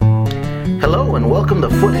Hello and welcome to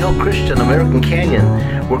Foothill Christian American Canyon.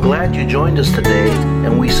 We're glad you joined us today,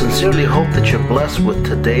 and we sincerely hope that you're blessed with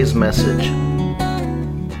today's message.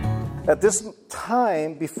 At this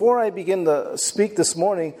time, before I begin to speak this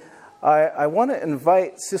morning, I want to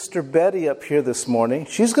invite Sister Betty up here this morning.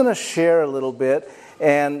 She's going to share a little bit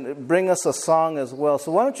and bring us a song as well.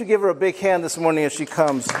 So why don't you give her a big hand this morning as she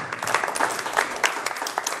comes. God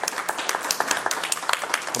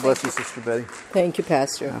bless you, Sister Betty. Thank you,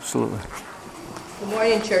 Pastor. Absolutely. Good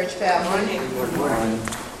morning, church family. Good morning.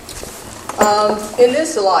 In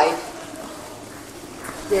this life,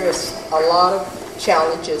 there's a lot of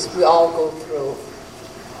challenges we all go through.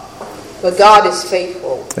 But God is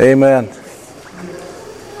faithful. Amen.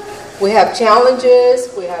 We have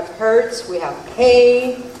challenges, we have hurts, we have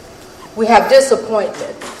pain, we have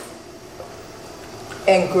disappointment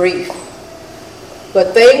and grief.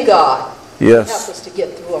 But thank God, Yes. He helps us to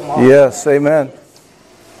get through them all. Yes, amen.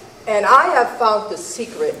 And I have found the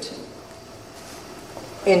secret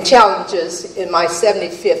in challenges in my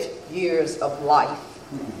 75th years of life.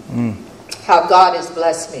 How God has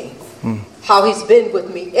blessed me. How He's been with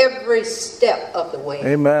me every step of the way.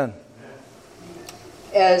 Amen.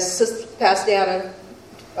 As Sister Pastor Anna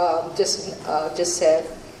just said,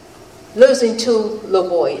 losing two little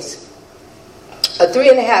boys. A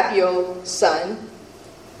 3.5-year-old son,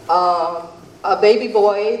 a baby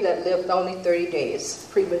boy that lived only 30 days,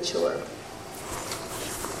 premature.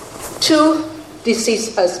 2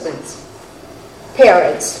 deceased husbands,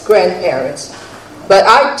 parents, grandparents. But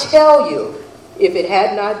I tell you, if it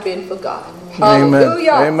had not been for God. Amen.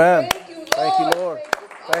 Hallelujah. Amen. Thank you, Lord. Thank you, Lord.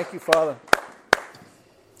 Thank you, Father.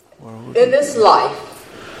 In this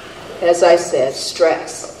life, as I said,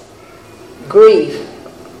 stress, grief,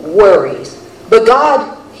 worries. But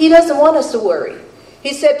God, He doesn't want us to worry.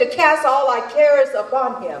 He said to cast all our cares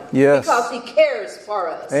upon Him. Yes. Because He cares for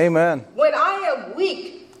us. Amen. When I am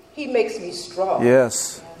weak, He makes me strong.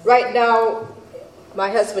 Yes. Right now, my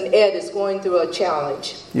husband Ed is going through a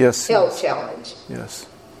challenge. Yes. Health challenge. Yes.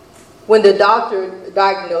 When the doctor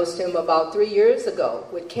diagnosed him about 3 years ago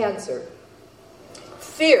with cancer,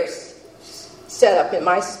 fear set up in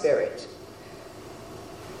my spirit.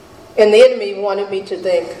 And the enemy wanted me to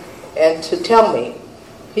think and to tell me,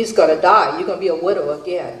 he's going to die. You're going to be a widow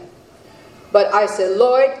again. But I said,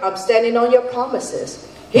 Lord, I'm standing on your promises.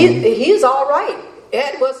 He's all right.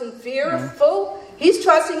 Ed wasn't fearful. He's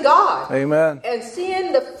trusting God. Amen. And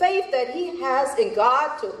seeing the faith that he has in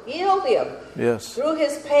God to heal him Yes. through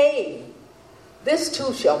his pain. This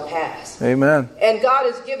too shall pass. Amen. And God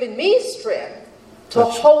has given me strength to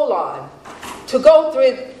hold on, to go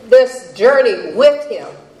through this journey with Him.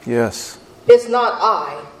 Yes. It's not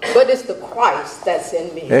I, but it's the Christ that's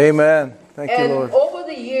in me. Amen. Thank And you, Lord. over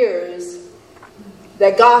the years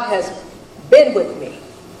that God has been with me,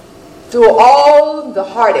 through all the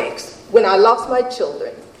heartaches, when I lost my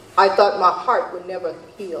children, I thought my heart would never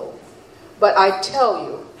heal. But I tell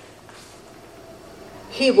you,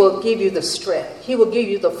 He will give you the strength. He will give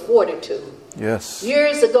you the fortitude. Yes.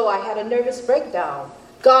 Years ago, I had a nervous breakdown.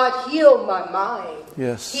 God healed my mind.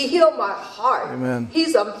 Yes. He healed my heart. Amen.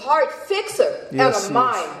 He's a heart fixer Yes, and he a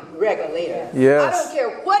mind regulator. Yes. I don't care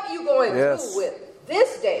what you're going Yes. through with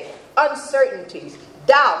this day. Uncertainties,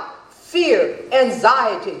 doubt, fear,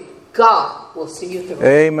 anxiety. God will see you through.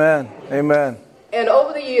 Amen. Amen. And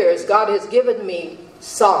over the years, God has given me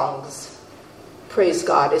songs. Praise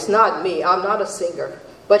God. It's not me. I'm not a singer.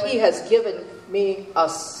 But He has given me a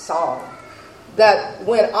song that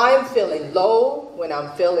when I'm feeling low, when I'm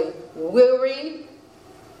feeling weary,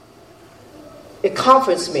 it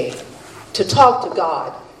comforts me to talk to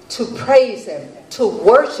God, to praise Him, to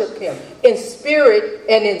worship Him in spirit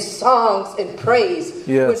and in songs and praise.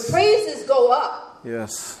 Yes. When praises go up,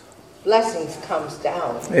 Yes. blessings comes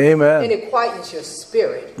down. Amen. And it quietens your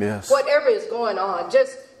spirit. Yes. Whatever is going on,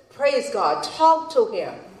 just praise God. Talk to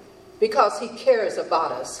Him because He cares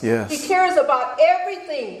about us. Yes. He cares about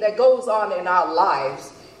everything that goes on in our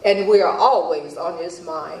lives, and we are always on His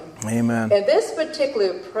mind. Amen. And this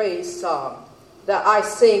particular praise song that I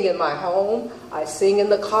sing in my home, I sing in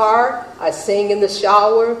the car, I sing in the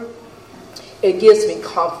shower, it gives me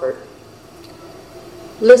comfort.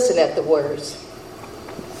 Listen at the words.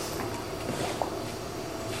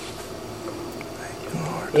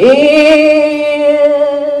 In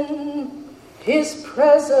His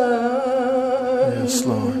presence, Yes,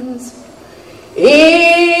 Lord. In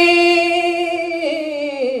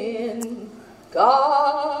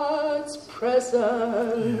God's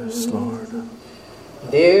presence, Yes, Lord.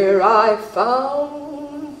 there I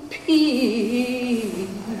found peace.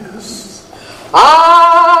 Yes.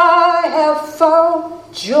 I have found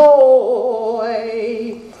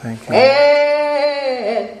joy Thank you. and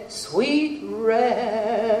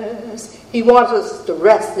He wants us to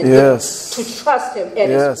rest in Yes. Him, to trust Him at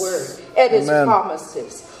Yes. His word, at His Amen.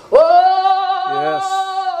 promises. Oh, Yes.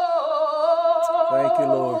 Thank you,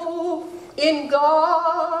 Lord. in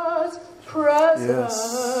God's presence.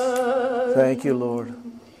 Yes. Thank you, Lord.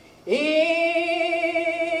 In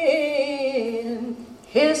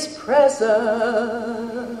His presence,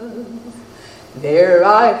 there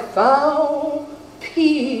I found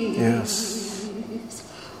peace. Yes.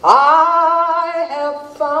 I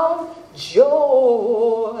have found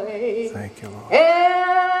joy. Thank you, Lord.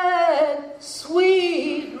 And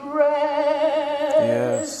sweet rest.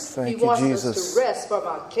 Yes, thank He you, wants Jesus. us to rest from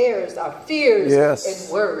our cares, our fears, Yes. and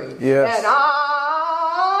worry. Yes. And I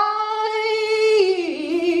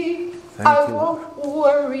Thank you, won't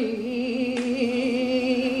worry.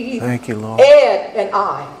 Thank you, Lord. Ed and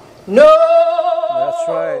I know. That's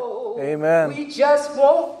right. Amen. We just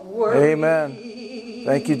won't worry. Amen.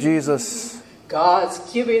 Thank you, Jesus. God's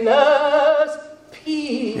giving us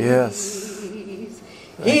peace. Yes.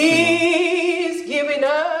 He's giving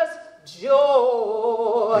us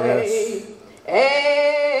joy. Yes.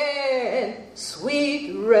 And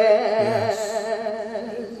sweet rest.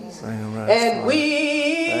 Bring rest, And Lord. we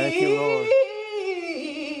Thank you, Lord.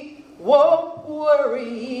 won't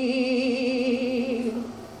worry.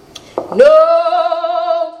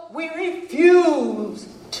 No, we refuse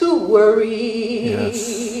to worry. Yes.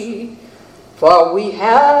 For we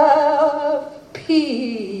have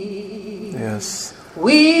peace. Yes.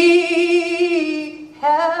 We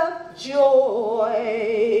have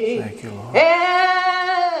joy. Thank you, Lord.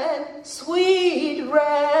 And sweet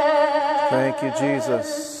rest. Thank you,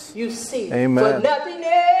 Jesus. You see, Amen. for nothing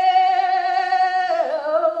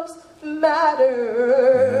else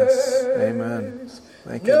matters. Yes. Amen.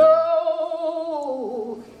 Thank you.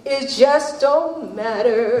 No, it just don't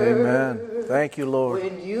matter. Amen. Thank you, Lord.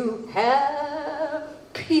 When you have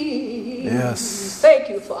peace. Yes. Thank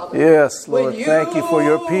you, Father. Yes, Lord. When Thank you for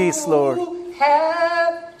your peace, Lord.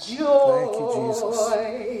 Have joy. Thank you, Jesus.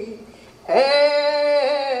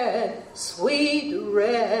 And sweet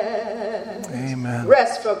rest. Amen.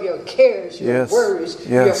 Rest from your cares, your Yes. worries,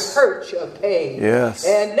 Yes. your hurt, your pain. Yes.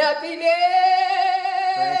 And nothing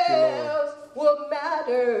Thank you, Lord. else will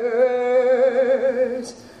matter.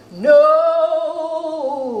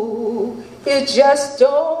 No, it just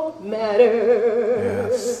don't matter.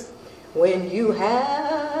 Yes. When you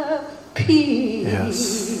have peace.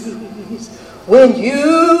 Yes. When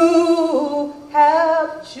you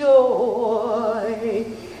have joy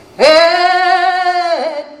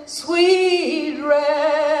and sweet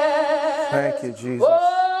rest. Thank you, Jesus.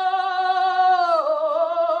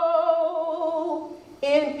 Oh,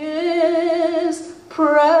 in His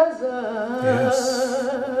presence.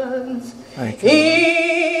 Yes. Thank you.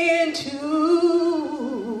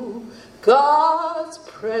 Into God's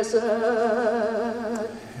presence.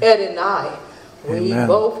 Ed and I, we Amen.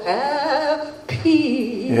 both have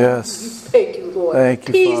peace. Yes. Thank you, Lord. Thank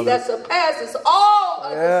you, peace Father. that surpasses all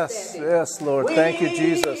Yes. understanding. Yes, Lord. Thank you,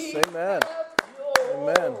 Jesus. Amen.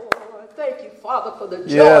 Amen. Thank you, Father, for the joy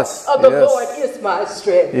Yes, of the yes. Lord is my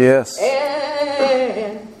strength. Yes.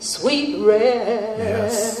 And sweet rest.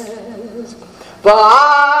 Yes. For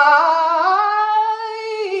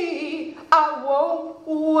I won't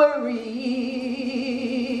worry.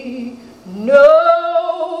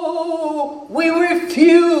 No, we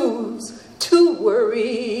refuse to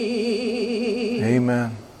worry.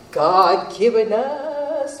 Amen. God given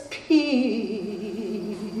us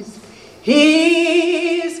peace.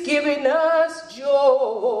 He's given us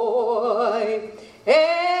joy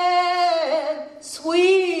and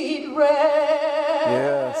sweet rest.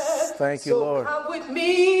 Yes. Thank you, So Lord. come with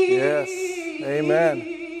me. Yes. Amen.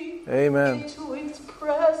 Amen. Into His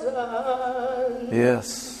presence.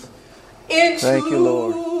 Yes. Into Thank you,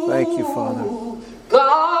 Lord. Thank you, Father.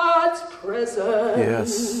 God's presence.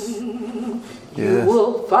 Yes. You Yes.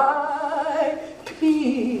 will find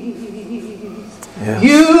peace. Yes.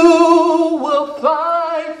 You will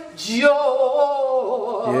find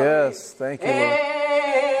joy. Yes. Thank you, Lord.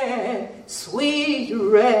 And sweet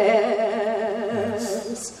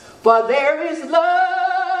rest. For there is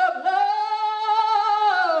love,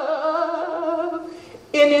 love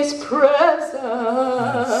in His presence.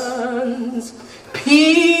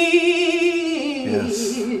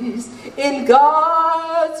 Peace in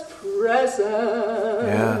God's presence.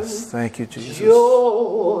 Yes. Thank you, Jesus.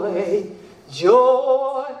 Joy,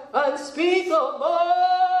 joy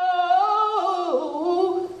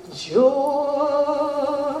unspeakable,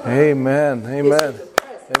 joy. Amen. Amen. It's in the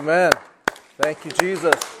presence. Amen. Thank you,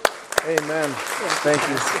 Jesus. Amen. Thank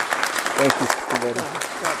you. Thank you, Sister Betty.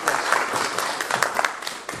 God bless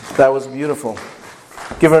you. That was beautiful.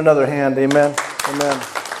 Give her another hand. Amen. Amen.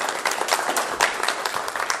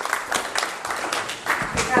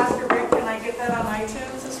 Pastor Rick, can I get that on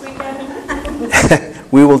iTunes this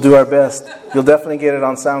weekend? We will do our best. You'll definitely get it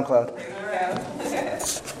on SoundCloud.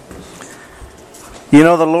 You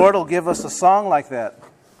know, the Lord will give us a song like that.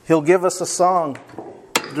 He'll give us a song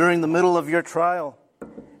during the middle of your trial.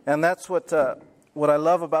 And that's what I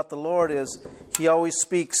love about the Lord is He always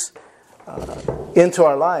speaks into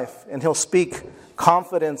our life. And He'll speak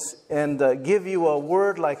confidence and give you a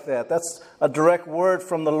word like that. That's a direct word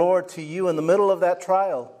from the Lord to you in the middle of that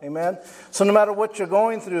trial. Amen? So no matter what you're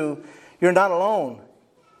going through, you're not alone.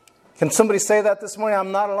 Can somebody say that this morning?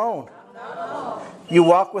 I'm not alone. I'm not alone. You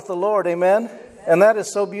walk with the Lord. Amen? And that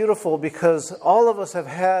is so beautiful because all of us have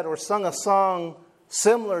had or sung a song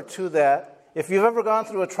similar to that. If you've ever gone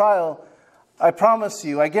through a trial, I promise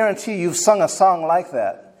you, I guarantee you've sung a song like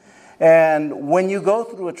that. And when you go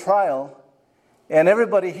through a trial, and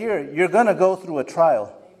everybody here, you're going to go through a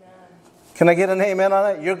trial. Amen. Can I get an amen on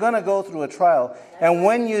that? You're going to go through a trial. And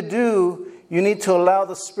when you do, you need to allow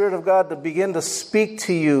the Spirit of God to begin to speak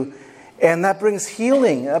to you. And that brings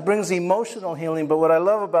healing. That brings emotional healing. But what I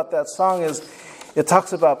love about that song is it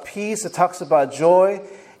talks about peace. It talks about joy.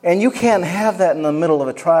 And you can't have that in the middle of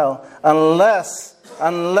a trial unless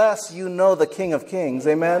you know the King of Kings.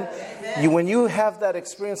 Amen? When you have that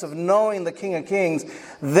experience of knowing the King of Kings,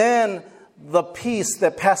 then the peace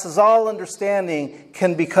that passes all understanding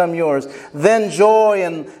can become yours. Then joy,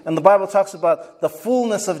 and the Bible talks about the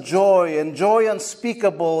fullness of joy and joy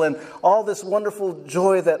unspeakable and all this wonderful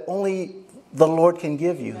joy that only the Lord can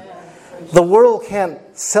give you. The world can't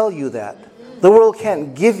sell you that. The world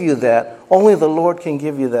can't give you that. Only the Lord can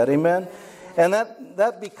give you that. Amen? And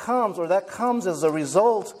that comes as a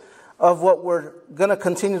result of what we're going to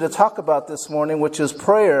continue to talk about this morning, which is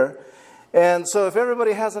prayer. And so if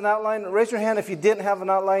everybody has an outline, raise your hand if you didn't have an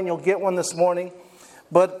outline. You'll get one this morning.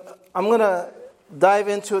 But I'm going to dive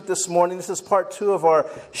into it this morning. This is part 2 of our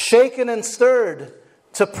Shaken and Stirred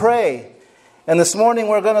to Pray. And this morning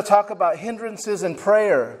we're going to talk about hindrances in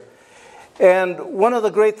prayer. And one of the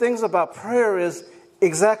great things about prayer is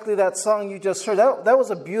exactly that song you just heard. That was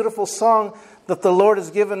a beautiful song that the Lord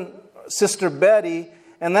has given Sister Betty.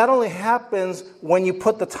 And that only happens when you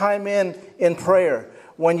put the time in prayer.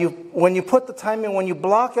 When you put the time in, when you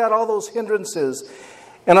block out all those hindrances.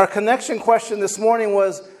 And our connection question this morning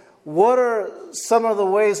was, what are some of the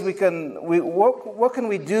ways what can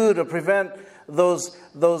we do to prevent those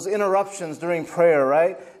interruptions during prayer,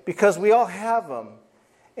 right? Because we all have them.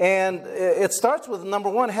 And it starts with, number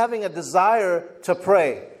 1, having a desire to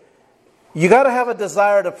pray. You got to have a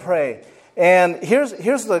desire to pray. And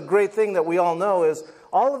here's the great thing that we all know is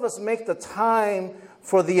all of us make the time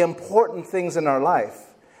for the important things in our life.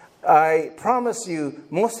 I promise you,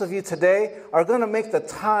 most of you today are going to make the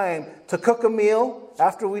time to cook a meal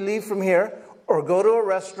after we leave from here or go to a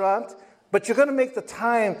restaurant. But you're going to make the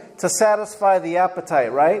time to satisfy the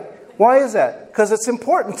appetite, right? Why is that? Because it's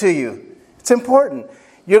important to you. It's important.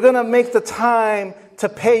 You're going to make the time to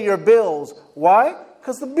pay your bills. Why?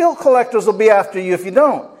 Because the bill collectors will be after you if you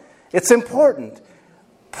don't. It's important.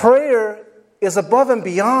 Prayer is above and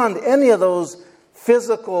beyond any of those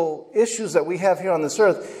physical issues that we have here on this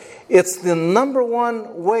earth. It's the number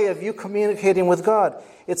 1 way of you communicating with God.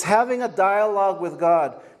 It's having a dialogue with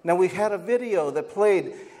God. Now, we had a video that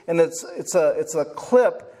played, and it's a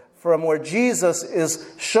clip from where Jesus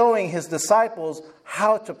is showing His disciples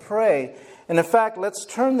how to pray. And in fact, let's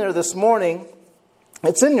turn there this morning.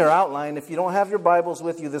 It's in your outline if you don't have your Bibles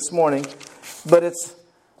with you this morning. But it's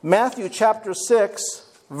Matthew chapter 6,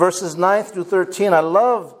 verses 9 through 13. I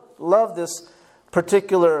love this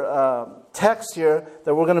particular text here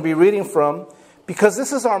that we're going to be reading from, because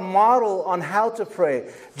this is our model on how to pray.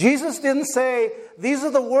 Jesus didn't say, these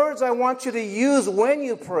are the words I want you to use when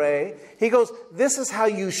you pray. He goes, this is how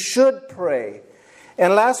you should pray.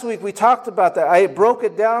 And last week we talked about that. I broke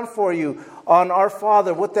it down for you on Our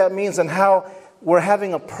Father, what that means and how we're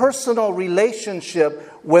having a personal relationship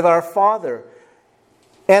with our Father.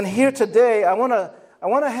 And here today, I want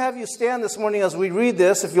to have you stand this morning as we read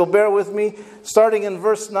this, if you'll bear with me, starting in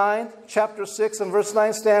verse 9, chapter 6 and verse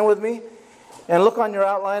 9. Stand with me. And look on your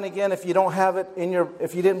outline again if you don't have it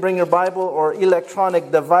if you didn't bring your Bible or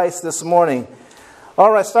electronic device this morning.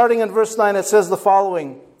 All right, starting in verse 9, it says the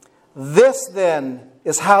following. This then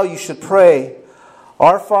is how you should pray.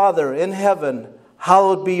 Our Father in heaven,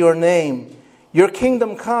 hallowed be your name. Your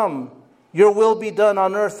kingdom come, your will be done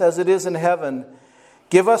on earth as it is in heaven.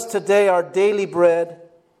 Give us today our daily bread,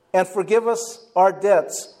 and forgive us our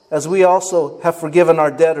debts, as we also have forgiven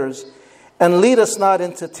our debtors. And lead us not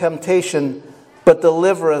into temptation, but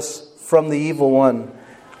deliver us from the evil one.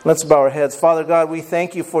 Let's bow our heads. Father God, we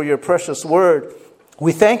thank you for your precious word.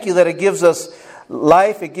 We thank you that it gives us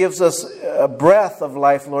life. It gives us a breath of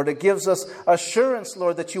life, Lord. It gives us assurance,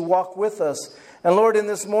 Lord, that you walk with us. And Lord, in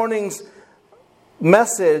this morning's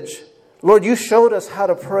message, Lord, you showed us how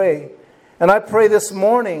to pray. And I pray this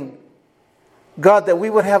morning, God, that we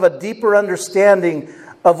would have a deeper understanding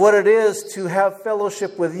of what it is to have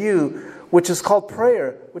fellowship with you, which is called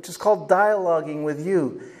prayer, which is called dialoguing with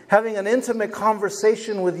you. Having an intimate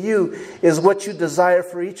conversation with you is what you desire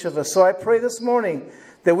for each of us. So I pray this morning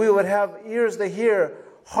that we would have ears to hear,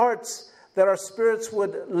 hearts that our spirits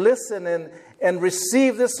would listen and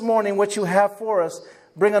receive this morning what you have for us.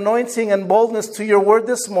 Bring anointing and boldness to your word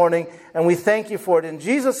this morning, and we thank you for it. In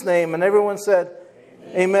Jesus' name, and everyone said,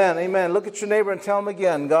 Amen. Amen. Look at your neighbor and tell him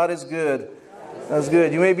again, God is good. That's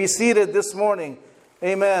good. You may be seated this morning.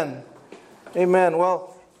 Amen. Amen.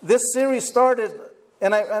 Well, this series started,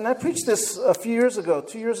 and I preached this a few years ago,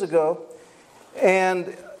 2 years ago, and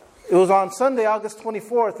it was on Sunday, August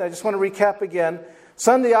 24th. I just want to recap again.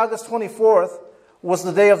 Sunday, August 24th was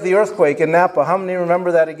the day of the earthquake in Napa. How many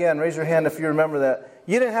remember that again? Raise your hand if you remember that.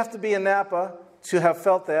 You didn't have to be in Napa to have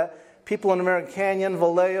felt that. People in American Canyon,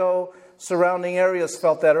 Vallejo, surrounding areas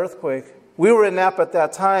felt that earthquake. We were in Napa at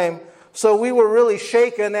that time, so we were really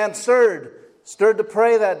shaken and stirred to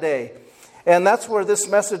pray that day. And that's where this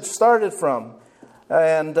message started from.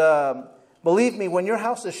 And believe me, when your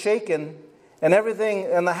house is shaken and everything,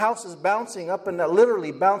 and the house is bouncing up and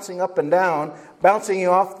literally bouncing up and down, bouncing you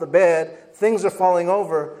off the bed, things are falling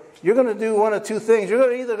over, you're going to do one of two things.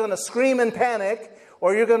 You're either going to scream in panic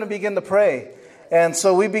or you're going to begin to pray. And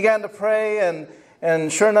so we began to pray,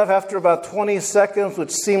 and sure enough, after about 20 seconds,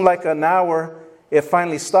 which seemed like an hour, it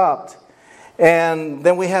finally stopped. And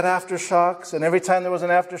then we had aftershocks, and every time there was an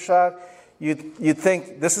aftershock, you'd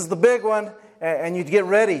think, this is the big one, and you'd get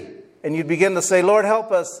ready, and you'd begin to say, Lord,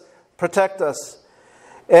 help us, protect us.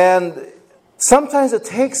 And sometimes it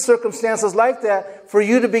takes circumstances like that for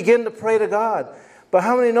you to begin to pray to God. But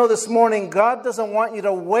how many know this morning, God doesn't want you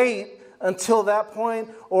to wait until that point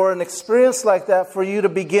or an experience like that for you to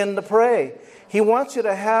begin to pray. He wants you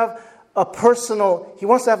to have a personal,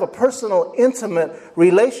 intimate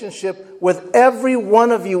relationship with every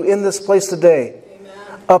one of you in this place today.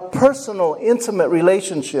 Amen. A personal, intimate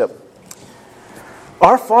relationship.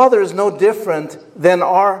 Our Father is no different than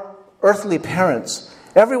our earthly parents.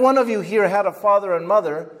 Every one of you here had a father and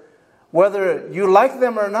mother, whether you like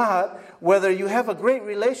them or not, whether you have a great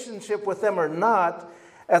relationship with them or not.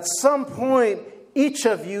 At some point, each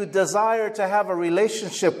of you desire to have a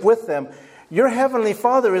relationship with them. Your Heavenly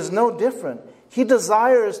Father is no different. He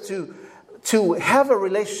desires to have a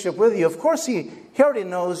relationship with you. Of course, He already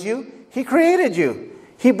knows you. He created you.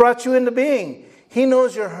 He brought you into being. He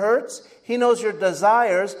knows your hurts. He knows your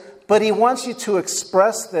desires. But He wants you to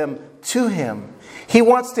express them to Him. He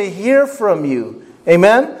wants to hear from you.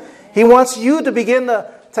 Amen? He wants you to begin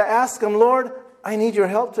to ask Him, Lord, I need your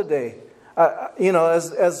help today.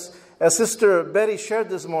 As Sister Betty shared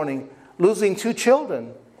this morning, losing 2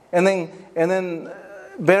 children. And then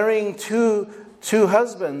burying two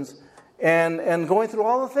husbands and going through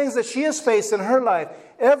all the things that she has faced in her life.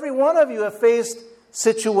 Every one of you have faced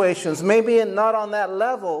situations, maybe not on that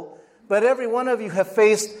level, but every one of you have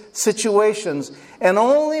faced situations. And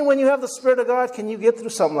only when you have the Spirit of God can you get through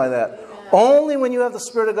something like that. Amen. Only when you have the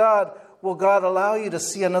Spirit of God will God allow you to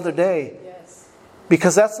see another day. Yes.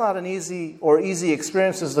 Because that's not an easy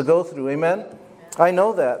experiences to go through. Amen? I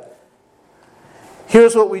know that.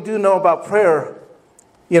 Here's what we do know about prayer.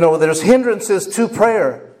 There's hindrances to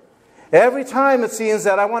prayer. Every time it seems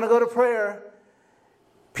that I want to go to prayer,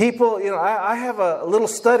 people, I have a little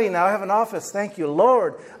study now. I have an office. Thank you,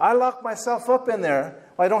 Lord. I lock myself up in there.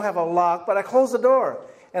 Well, I don't have a lock, but I close the door.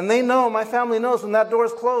 And they know, my family knows, when that door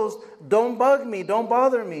is closed, don't bug me, don't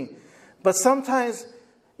bother me. But sometimes,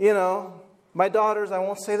 my daughters, I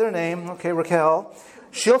won't say their name, okay, Raquel,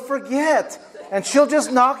 she'll forget. And she'll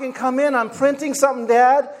just knock and come in. I'm printing something,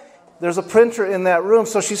 Dad. There's a printer in that room.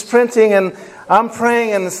 So she's printing and I'm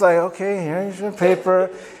praying. And it's like, okay, here's your paper,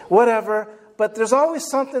 whatever. But there's always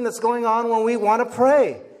something that's going on when we want to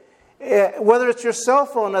pray. Whether it's your cell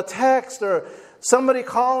phone, a text, or somebody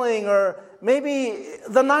calling, or maybe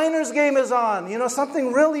the Niners game is on.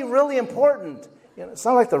 Something really, really important. It's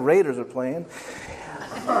not like the Raiders are playing.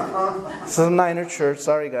 It's a Niner church.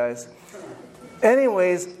 Sorry, guys.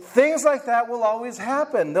 Anyways, things like that will always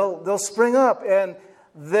happen. They'll spring up, and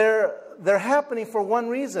they're happening for one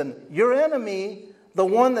reason. Your enemy, the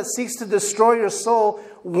one that seeks to destroy your soul,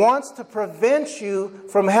 wants to prevent you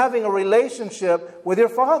from having a relationship with your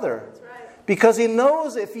Father. Because He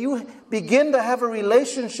knows if you begin to have a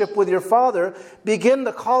relationship with your Father, begin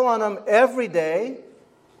to call on Him every day,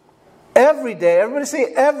 everybody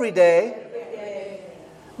say every day,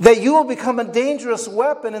 that you will become a dangerous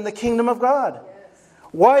weapon in the kingdom of God.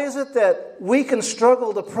 Why is it that we can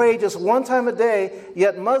struggle to pray just one time a day,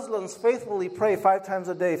 yet Muslims faithfully pray 5 times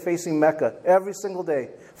a day facing Mecca, every single day,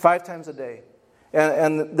 5 times a day?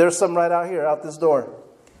 And there's some right out here, out this door.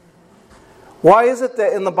 Why is it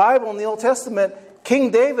that in the Bible, in the Old Testament,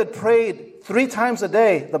 King David prayed 3 times a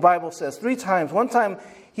day, the Bible says, 3 times. One time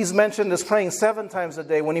he's mentioned as praying 7 times a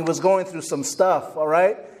day when he was going through some stuff, all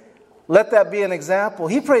right? Let that be an example.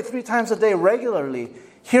 He prayed 3 times a day regularly.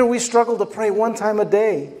 Here we struggle to pray 1 time a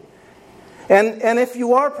day. And if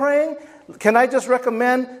you are praying, can I just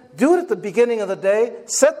recommend, do it at the beginning of the day.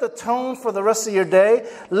 Set the tone for the rest of your day.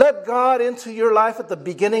 Let God into your life at the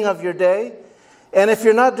beginning of your day. And if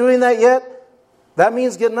you're not doing that yet, that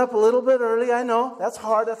means getting up a little bit early. I know, that's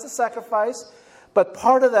hard, that's a sacrifice. But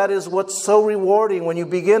part of that is what's so rewarding when you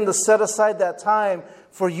begin to set aside that time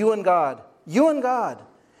for you and God. You and God.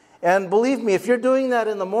 And believe me, if you're doing that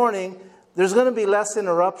in the morning, there's going to be less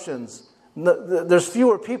interruptions. There's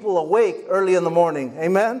fewer people awake early in the morning.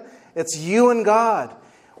 Amen? It's you and God.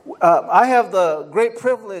 I have the great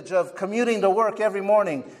privilege of commuting to work every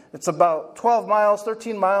morning. It's about 12 miles,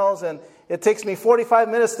 13 miles, and it takes me 45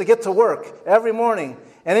 minutes to get to work every morning.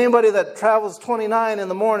 And anybody that travels 29 in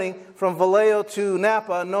the morning from Vallejo to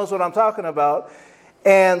Napa knows what I'm talking about.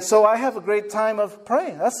 And so I have a great time of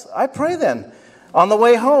praying. I pray then. On the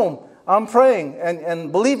way home, I'm praying.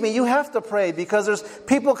 And believe me, you have to pray because there's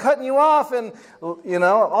people cutting you off and,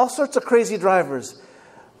 all sorts of crazy drivers.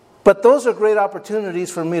 But those are great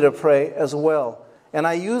opportunities for me to pray as well. And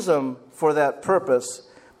I use them for that purpose.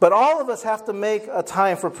 But all of us have to make a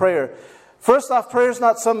time for prayer. First off, prayer is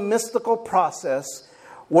not some mystical process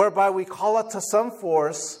whereby we call it to some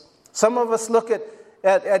force. Some of us look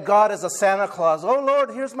at God as a Santa Claus. Oh,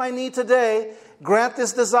 Lord, here's my need today. Grant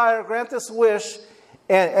this desire, grant this wish.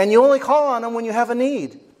 And you only call on Him when you have a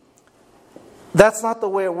need. That's not the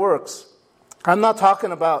way it works. I'm not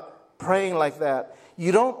talking about praying like that.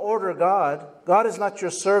 You don't order God. God is not your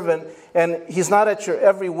servant, and He's not at your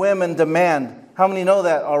every whim and demand. How many know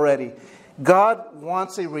that already? God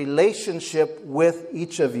wants a relationship with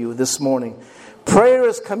each of you this morning. Prayer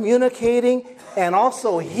is communicating and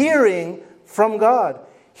also hearing from God.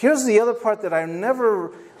 Here's the other part that I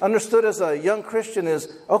never understood as a young Christian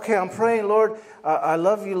is, okay, I'm praying, Lord, I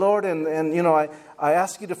love you, Lord, and I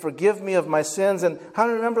ask you to forgive me of my sins. And how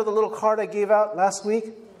do you remember the little card I gave out last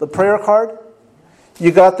week? The prayer card? You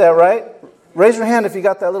got that right? Raise your hand if you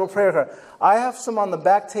got that little prayer card. I have some on the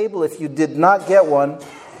back table if you did not get one.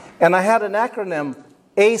 And I had an acronym,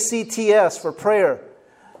 ACTS for prayer.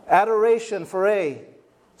 Adoration for A.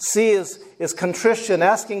 C is contrition,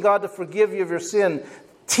 asking God to forgive you of your sin.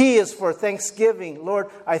 T is for thanksgiving. Lord,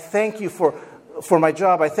 I thank you for my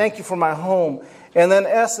job. I thank you for my home. And then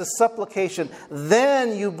S is supplication.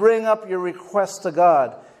 Then you bring up your request to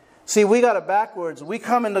God. See, we got it backwards. We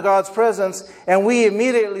come into God's presence and we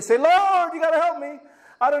immediately say, Lord, you got to help me.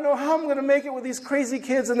 I don't know how I'm going to make it with these crazy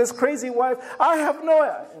kids and this crazy wife. I have no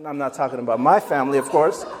idea. And I'm not talking about my family, of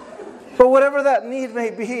course. But whatever that need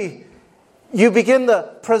may be, you begin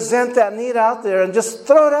to present that need out there and just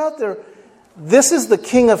throw it out there. This is the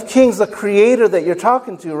King of Kings, the Creator that you're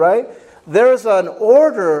talking to, right? There is an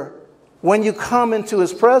order when you come into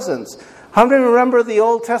His presence. How many remember the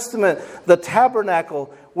Old Testament, the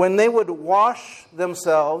tabernacle, when they would wash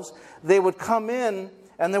themselves, they would come in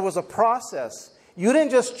and there was a process. You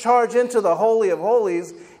didn't just charge into the Holy of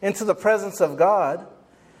Holies, into the presence of God.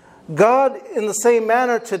 God, in the same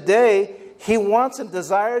manner today, He wants and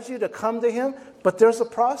desires you to come to Him, but there's a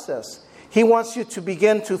process. He wants you to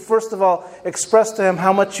begin to, first of all, express to Him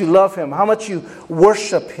how much you love Him, how much you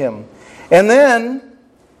worship Him. And then,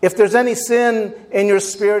 if there's any sin in your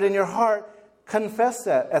spirit, in your heart, confess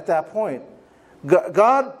that at that point.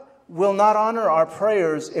 God will not honor our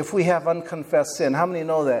prayers if we have unconfessed sin. How many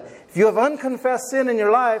know that? If you have unconfessed sin in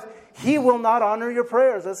your life, He will not honor your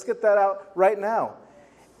prayers. Let's get that out right now.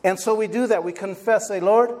 And so we do that. We confess, say,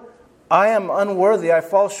 Lord, I am unworthy. I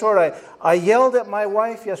fall short. I yelled at my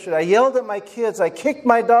wife yesterday. I yelled at my kids. I kicked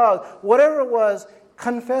my dog. Whatever it was,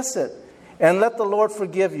 confess it. And let the Lord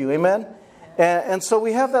forgive you. Amen? And so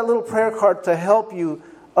we have that little prayer card to help you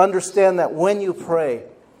understand that when you pray.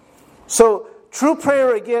 So true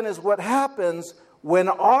prayer, again, is what happens when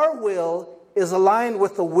our will is aligned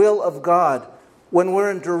with the will of God. When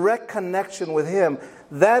we're in direct connection with Him.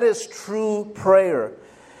 That is true prayer.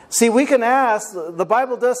 See, we can ask. The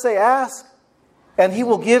Bible does say ask and He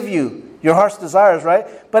will give you your heart's desires,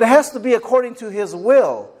 right? But it has to be according to His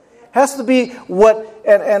will. It has to be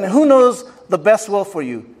and who knows the best will for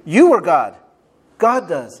you? You or God? God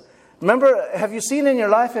does. Remember, have you seen in your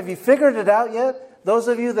life, have you figured it out yet? Those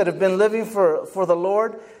of you that have been living for the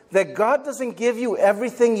Lord, that God doesn't give you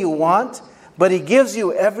everything you want, but He gives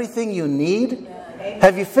you everything you need.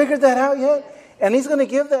 Have you figured that out yet? And He's going to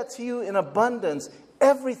give that to you in abundance,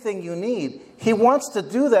 everything you need. He wants to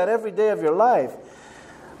do that every day of your life.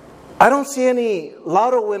 I don't see any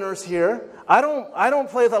lotto winners here. I don't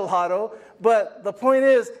play the lotto, but the point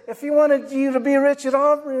is, if He wanted you to be rich, you'd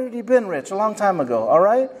already been rich a long time ago, all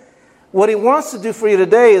right? What He wants to do for you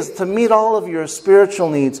today is to meet all of your spiritual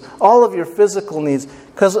needs, all of your physical needs.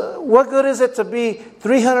 Because what good is it to be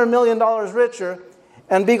 $300 million richer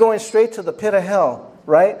and be going straight to the pit of hell,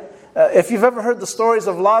 right? If you've ever heard the stories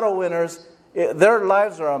of lotto winners, their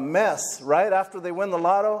lives are a mess, right, after they win the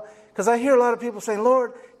lotto. Because I hear a lot of people saying,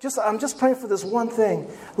 Lord, I'm just praying for this one thing.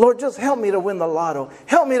 Lord, just help me to win the lotto.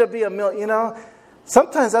 Help me to be a millionaire.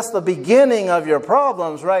 Sometimes that's the beginning of your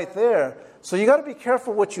problems right there. So you got to be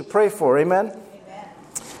careful what you pray for. Amen? Amen.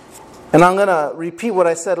 And I'm going to repeat what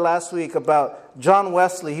I said last week about John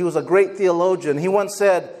Wesley. He was a great theologian. He once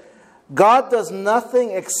said, God does nothing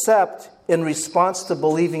except in response to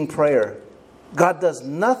believing prayer. God does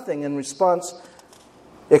nothing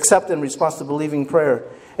except in response to believing prayer.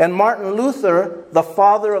 And Martin Luther, the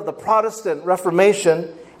father of the Protestant Reformation,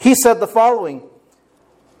 he said the following.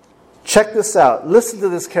 Check this out. Listen to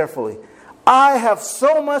this carefully. I have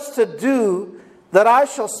so much to do that I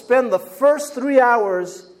shall spend the first 3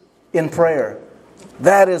 hours in prayer.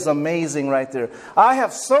 That is amazing right there. I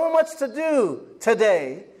have so much to do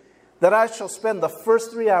today that I shall spend the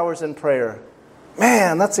first 3 hours in prayer.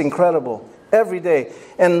 Man, that's incredible. Every day.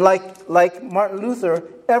 And like Martin Luther,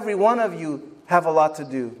 every one of you have a lot to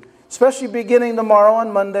do. Especially beginning tomorrow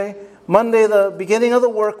on Monday. Monday, the beginning of the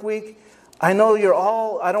work week. I know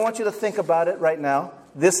I don't want you to think about it right now.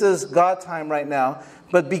 This is God time right now.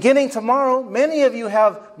 But beginning tomorrow, many of you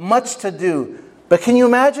have much to do. But can you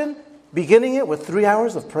imagine beginning it with 3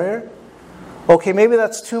 hours of prayer? Okay, maybe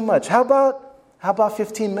that's too much. How about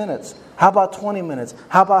 15 minutes? How about 20 minutes?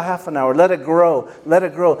 How about half an hour? Let it grow. Let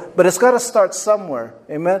it grow. But it's got to start somewhere.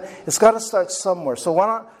 Amen? It's got to start somewhere. So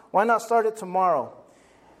why not start it tomorrow?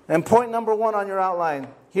 And point number 1 on your outline.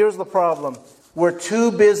 Here's the problem. We're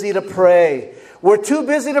too busy to pray. We're too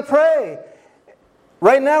busy to pray.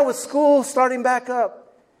 Right now with school starting back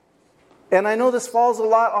up. And I know this falls a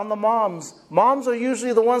lot on the moms. Moms are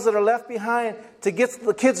usually the ones that are left behind to get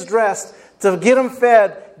the kids dressed, to get them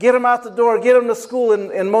fed, get them out the door, get them to school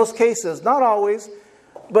in most cases. Not always.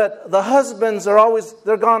 But the husbands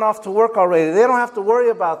they're gone off to work already. They don't have to worry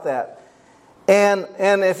about that. And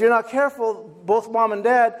if you're not careful, both mom and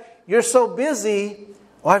dad, you're so busy,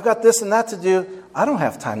 I've got this and that to do, I don't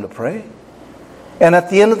have time to pray. And at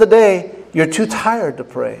the end of the day, you're too tired to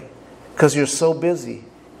pray because you're so busy.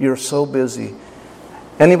 You're so busy.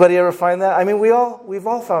 Anybody ever find that? I mean, we've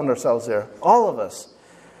all found ourselves there. All of us.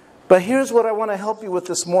 But here's what I want to help you with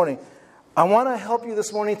this morning. I want to help you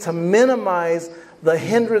this morning to minimize the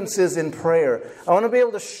hindrances in prayer. I want to be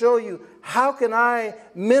able to show you how can I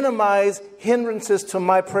minimize hindrances to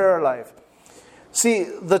my prayer life. See,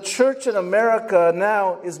 the church in America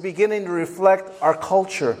now is beginning to reflect our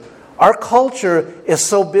culture. Our culture is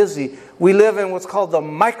so busy. We live in what's called the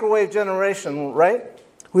microwave generation, right?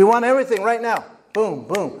 We want everything right now. Boom,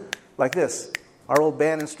 boom. Like this. Our old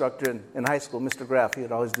band instructor in high school, Mr. Graff, he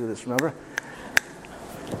would always do this, remember?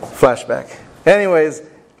 Flashback. Anyways,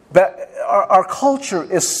 our culture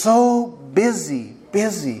is so busy.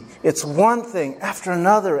 It's one thing after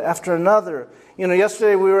another. You know,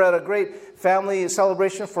 yesterday we were at a great family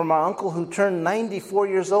celebration for my uncle who turned 94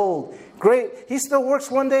 years old. Great. He still works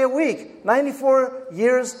 1 day a week. 94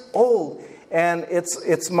 years old. And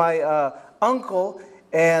it's my uncle,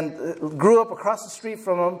 and grew up across the street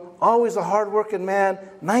from him. Always a hard-working man.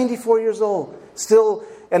 94 years old. Still,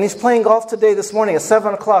 and he's playing golf today this morning. At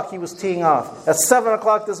 7 o'clock he was teeing off. At 7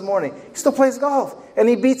 o'clock this morning. He still plays golf. And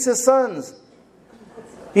he beats his sons.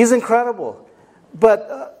 He's incredible.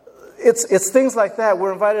 But it's things like that.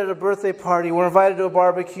 We're invited to a birthday party. We're invited to a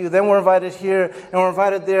barbecue. Then we're invited here. And we're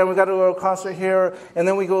invited there. And we got to go to a concert here. And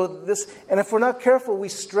then we go this. And if we're not careful, we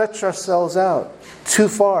stretch ourselves out too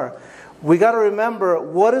far. We got to remember,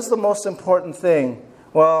 what is the most important thing?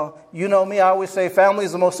 Well, you know me. I always say family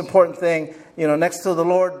is the most important thing. You know, next to the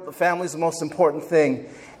Lord, the family is the most important thing.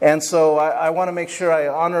 And so I want to make sure I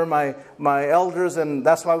honor my elders. And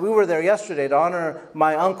that's why we were there yesterday, to honor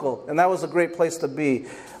my uncle. And that was a great place to be.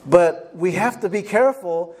 But we have to be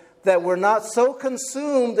careful that we're not so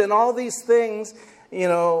consumed in all these things,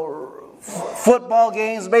 football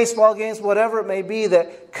games, baseball games, whatever it may be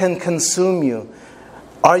that can consume you.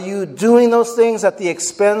 Are you doing those things at the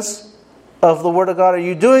expense of the Word of God? Are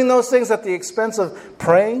you doing those things at the expense of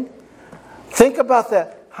praying? Think about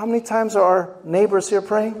that. How many times are our neighbors here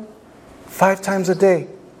praying? 5 times a day.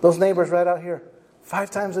 Those neighbors right out here.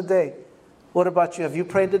 5 times a day. What about you? Have you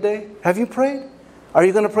prayed today? Have you prayed? Are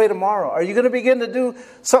you going to pray tomorrow? Are you going to begin to do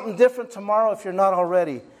something different tomorrow if you're not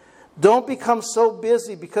already? Don't become so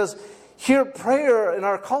busy, because here prayer in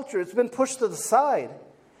our culture, it's been pushed to the side.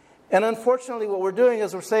 And unfortunately what we're doing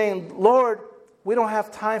is we're saying, Lord, we don't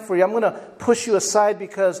have time for you. I'm going to push you aside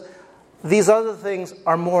because these other things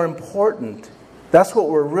are more important. That's what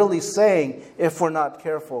we're really saying if we're not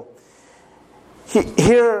careful.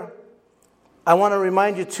 Here, I want to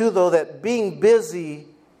remind you too, though, that being busy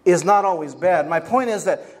is not always bad. My point is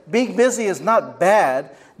that being busy is not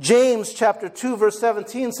bad. James chapter 2, verse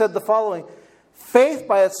 17 said the following: faith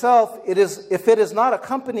by itself, if it is not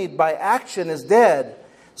accompanied by action, is dead.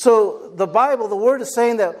 So the Bible, the Word is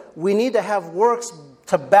saying that we need to have works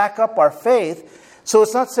to back up our faith. So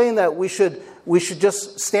it's not saying that we should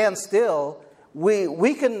just stand still.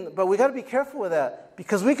 We can, but we got to be careful with that,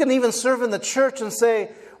 because we can even serve in the church and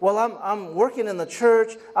say, well, I'm working in the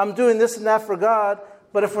church, I'm doing this and that for God,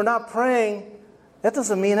 but if we're not praying, that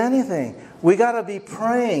doesn't mean anything. We got to be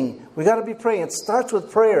praying. We got to be praying. It starts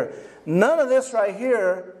with prayer. None of this right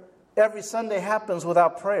here every Sunday happens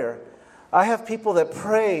without prayer. I have people that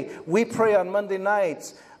pray. We pray on Monday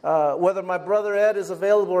nights. Whether my brother Ed is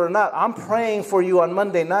available or not, I'm praying for you on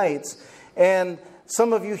Monday nights. And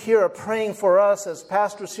some of you here are praying for us as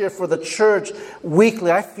pastors here for the church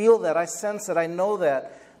weekly. I feel that. I sense that. I know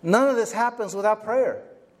that. None of this happens without prayer.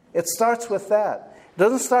 It starts with that. It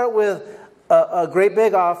doesn't start with a great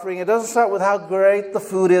big offering. It doesn't start with how great the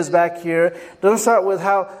food is back here. It doesn't start with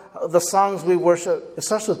how the songs we worship. It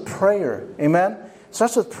starts with prayer. Amen? It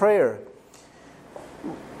starts with prayer.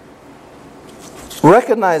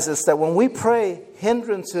 Recognize this, that when we pray,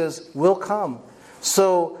 hindrances will come.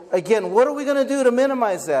 So, again, what are we going to do to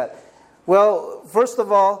minimize that? Well, first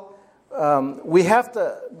of all, we have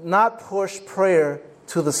to not push prayer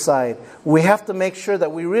to the side. We have to make sure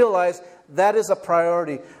that we realize that is a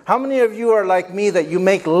priority. How many of you are like me that you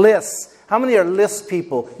make lists? How many are list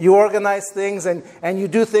people? You organize things and you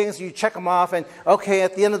do things, you check them off, and okay,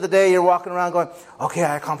 at the end of the day, you're walking around going, okay,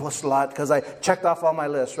 I accomplished a lot because I checked off all my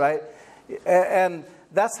lists, right? And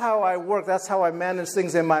that's how I work. That's how I manage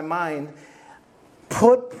things in my mind.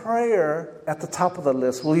 Put prayer at the top of the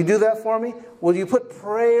list. Will you do that for me? Will you put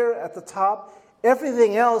prayer at the top?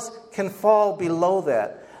 Everything else can fall below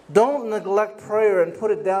that. Don't neglect prayer and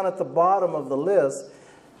put it down at the bottom of the list.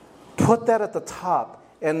 Put that at the top.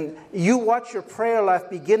 And you watch your prayer life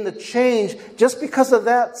begin to change just because of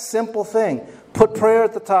that simple thing. Put prayer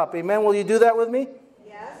at the top. Amen? Will you do that with me?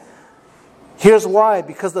 Yes. Here's why.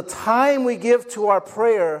 Because the time we give to our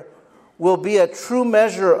prayer will be a true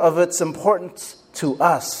measure of its importance to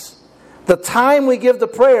us. The time we give to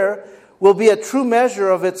prayer will be a true measure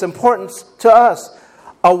of its importance to us.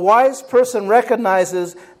 A wise person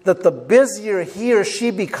recognizes that the busier he or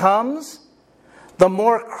she becomes, the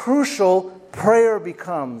more crucial prayer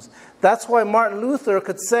becomes. That's why Martin Luther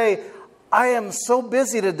could say, I am so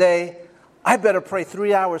busy today, I better pray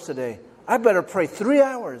 3 hours today. I better pray 3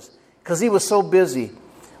 hours, because he was so busy.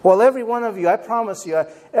 Well, every one of you, I promise you,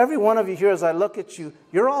 every one of you here, as I look at you,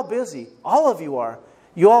 you're all busy. All of you are.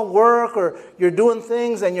 You all work, or you're doing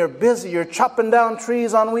things and you're busy. You're chopping down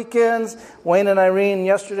trees on weekends. Wayne and Irene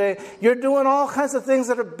yesterday. You're doing all kinds of things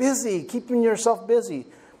that are busy, keeping yourself busy.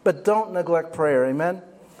 But don't neglect prayer. Amen?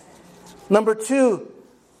 Number 2,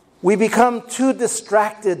 we become too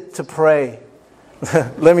distracted to pray.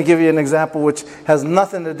 Let me give you an example which has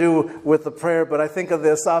nothing to do with the prayer, but I think of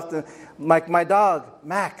this often. My dog,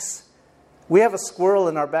 Max. We have a squirrel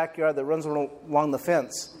in our backyard that runs along the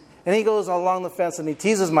fence. And he goes along the fence and he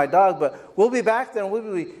teases my dog, but we'll be back there and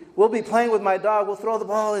we'll be playing with my dog. We'll throw the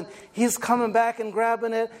ball and he's coming back and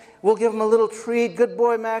grabbing it. We'll give him a little treat. Good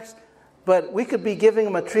boy, Max. But we could be giving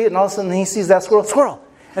him a treat and all of a sudden he sees that squirrel.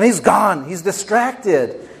 And he's gone. He's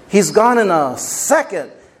distracted. He's gone in a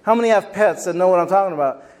second. How many have pets that know what I'm talking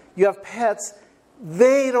about? You have pets.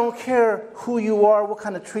 They don't care who you are, what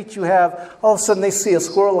kind of treat you have. All of a sudden they see a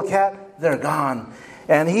squirrel, a cat, they're gone.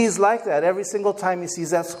 And he's like that every single time he sees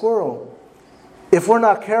that squirrel. If we're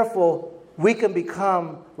not careful, we can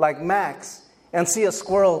become like Max and see a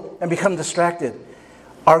squirrel and become distracted.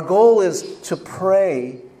 Our goal is to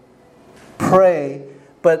pray,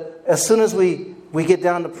 but as soon as we get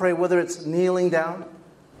down to pray, whether it's kneeling down,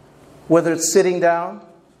 whether it's sitting down,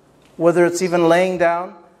 whether it's even laying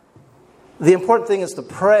down. The important thing is to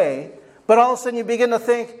pray. But all of a sudden you begin to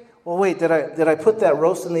think, well, wait, did I put that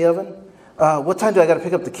roast in the oven? What time do I got to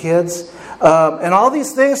pick up the kids? And all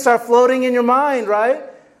these things start floating in your mind, right?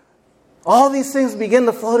 All these things begin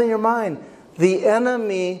to float in your mind. The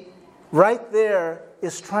enemy right there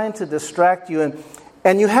is trying to distract you.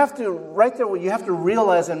 And you have to, right there, you have to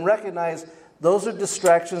realize and recognize those are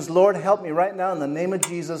distractions. Lord, help me right now in the name of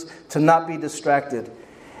Jesus to not be distracted.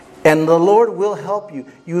 And the Lord will help you.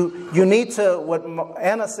 You need to, what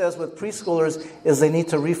Anna says with preschoolers is they need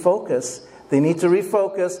to refocus. They need to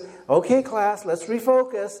refocus. Okay, class, let's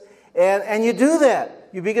refocus. And you do that.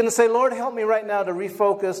 You begin to say, Lord, help me right now to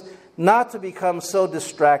refocus, not to become so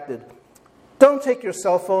distracted. Don't take your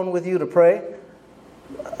cell phone with you to pray.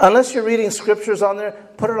 Unless you're reading scriptures on there,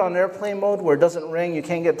 put it on airplane mode where it doesn't ring, you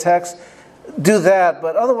can't get text. Do that.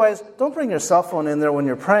 But otherwise, don't bring your cell phone in there when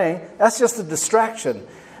you're praying. That's just a distraction.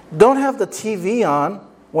 Don't have the TV on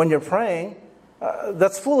when you're praying.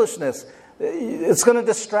 That's foolishness. It's going to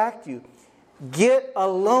distract you. Get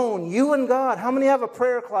alone, you and God. How many have a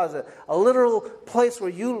prayer closet? A literal place where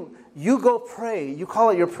you go pray. You call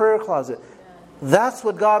it your prayer closet. That's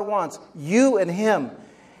what God wants. You and Him.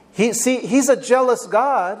 He's a jealous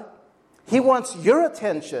God. He wants your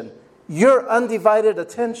attention, your undivided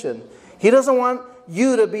attention. He doesn't want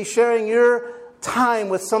you to be sharing your time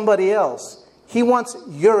with somebody else. He wants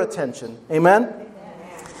your attention. Amen?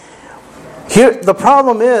 Here, the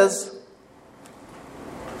problem is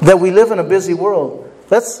that we live in a busy world.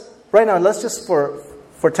 Let's just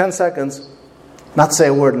for 10 seconds not say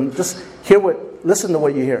a word and just listen to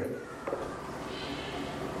what you hear.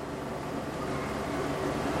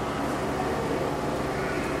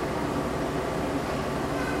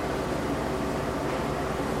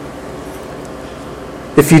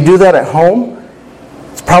 If you do that at home,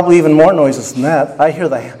 it's probably even more noises than that. I hear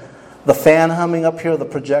the fan humming up here, the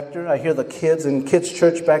projector. I hear the kids in kids'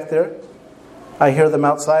 church back there. I hear them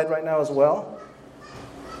outside right now as well.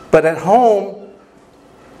 But at home,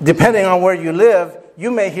 depending on where you live,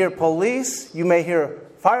 you may hear police, you may hear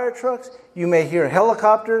fire trucks, you may hear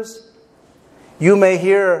helicopters, you may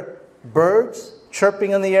hear birds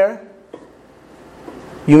chirping in the air,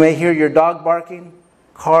 you may hear your dog barking,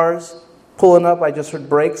 cars pulling up. I just heard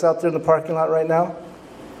brakes out there in the parking lot right now.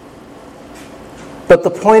 But the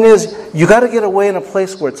point is, you got to get away in a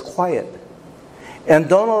place where it's quiet. And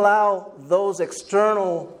don't allow those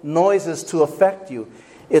external noises to affect you.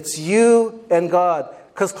 It's you and God.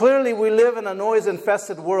 Because clearly we live in a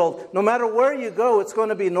noise-infested world. No matter where you go, it's going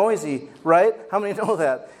to be noisy, right? How many know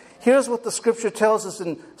that? Here's what the scripture tells us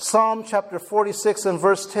in Psalm chapter 46 and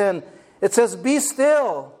verse 10. It says, "Be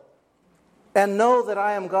still and know that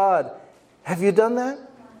I am God." Have you done that?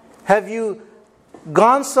 Have you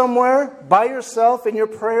gone somewhere by yourself in your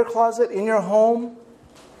prayer closet, in your home?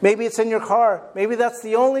 Maybe it's in your car. Maybe that's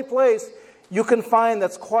the only place you can find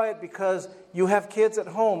that's quiet because you have kids at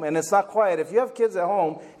home and it's not quiet. If you have kids at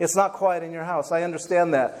home, it's not quiet in your house. I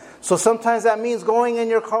understand that. So sometimes that means going in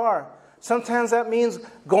your car. Sometimes that means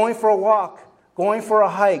going for a walk, going for a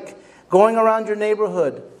hike, going around your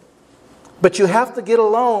neighborhood. But you have to get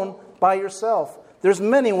alone by yourself. There's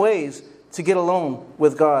many ways to get alone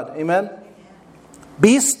with God. Amen?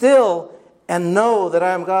 Be still and know that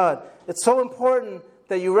I am God. It's so important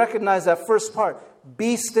that you recognize that first part.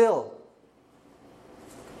 Be still.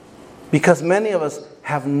 Because many of us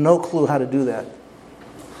have no clue how to do that.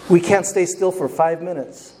 We can't stay still for 5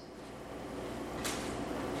 minutes.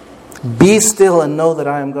 Be still and know that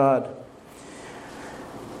I am God.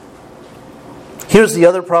 Here's the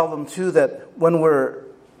other problem too, that when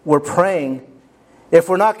we're praying, if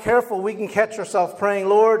we're not careful, we can catch ourselves praying,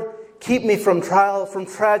 Lord, keep me from trial, from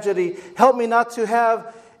tragedy. Help me not to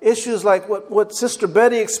have issues like what Sister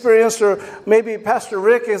Betty experienced, or maybe Pastor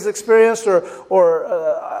Rick has experienced,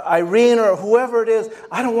 or Irene, or whoever it is.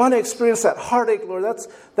 I don't want to experience that heartache, Lord.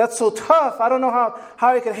 That's so tough. I don't know how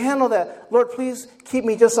I can handle that. Lord, please keep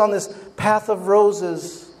me just on this path of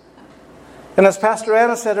roses. And as Pastor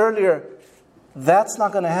Anna said earlier, that's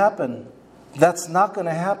not going to happen. That's not going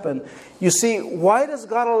to happen. You see, why does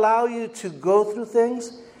God allow you to go through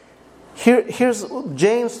things? Here's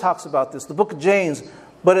James talks about this, the book of James.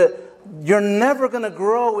 But you're never going to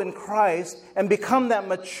grow in Christ and become that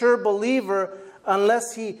mature believer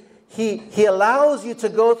unless He allows you to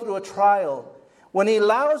go through a trial. When He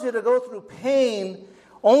allows you to go through pain,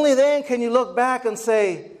 only then can you look back and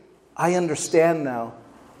say, I understand now.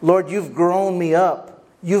 Lord, you've grown me up.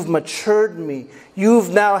 You've matured me.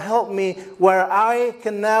 You've now helped me where I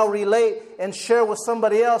can now relate and share with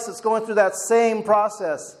somebody else that's going through that same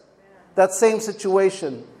process, that same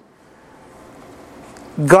situation.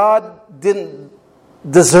 God didn't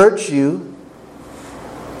desert you.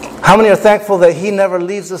 How many are thankful that He never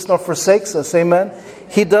leaves us nor forsakes us? Amen?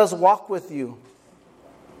 He does walk with you.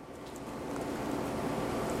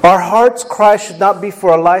 Our heart's cry should not be for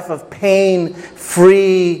a life of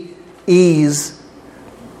pain-free ease,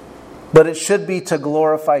 but it should be to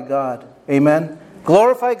glorify God. Amen?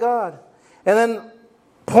 Glorify God. And then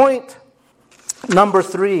point number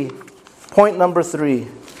 3. Point number 3.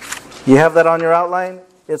 You have that on your outline?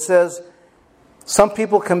 It says, some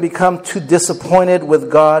people can become too disappointed with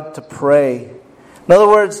God to pray. In other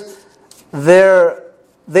words,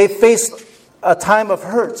 they face a time of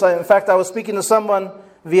hurt. In fact, I was speaking to someone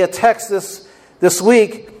via text this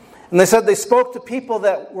week, and they said they spoke to people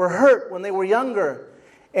that were hurt when they were younger,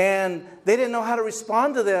 and they didn't know how to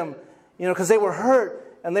respond to them, because they were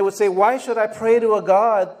hurt. And they would say, why should I pray to a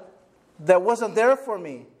God that wasn't there for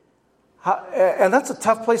me? And that's a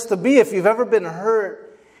tough place to be if you've ever been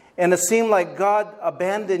hurt and it seemed like God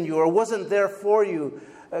abandoned you or wasn't there for you.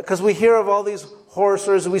 Because we hear of all these horror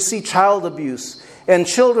stories. We see child abuse. And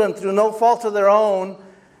children, through no fault of their own,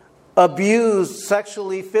 abused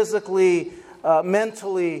sexually, physically,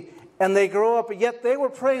 mentally. And they grow up, yet they were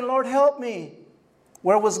praying, Lord, help me.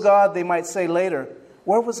 Where was God, they might say later.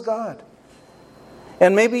 Where was God?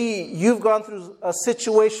 And maybe you've gone through a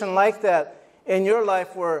situation like that in your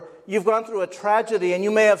life where you've gone through a tragedy and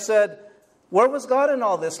you may have said, where was God in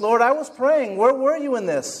all this? Lord, I was praying. Where were you in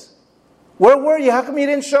this? Where were you? How come you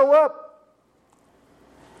didn't show up?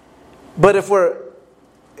 But if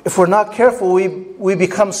we're not careful, we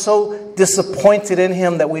become so disappointed in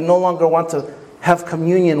Him that we no longer want to have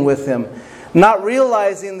communion with Him. Not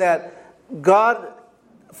realizing that God,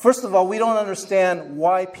 first of all, we don't understand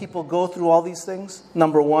why people go through all these things,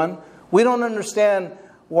 number one. We don't understand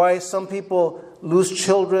why some people lose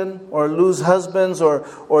children or lose husbands or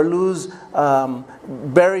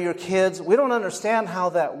bury your kids. We don't understand how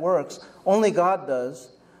that works. Only God does.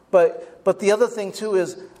 But the other thing too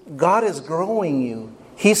is God is growing you.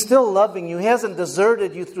 He's still loving you. He hasn't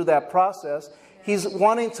deserted you through that process. He's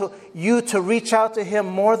wanting you to reach out to Him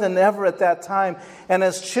more than ever at that time. And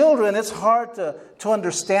as children, it's hard to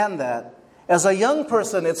understand that. As a young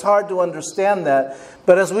person, it's hard to understand that.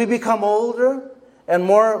 But as we become older and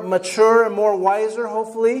more mature and more wiser,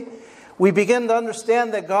 hopefully, we begin to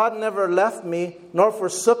understand that God never left me nor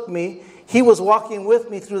forsook me. He was walking with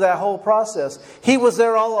me through that whole process. He was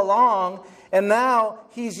there all along. And now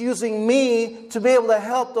He's using me to be able to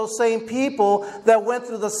help those same people that went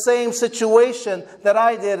through the same situation that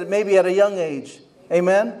I did, maybe at a young age.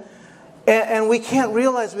 Amen? And we can't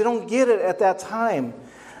realize, we don't get it at that time.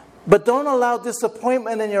 But don't allow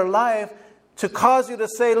disappointment in your life to cause you to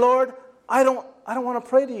say, Lord, I don't want to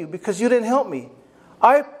pray to you because you didn't help me.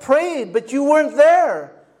 I prayed, but you weren't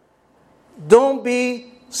there. Don't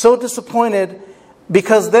be so disappointed,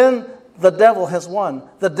 because then the devil has won.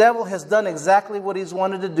 The devil has done exactly what he's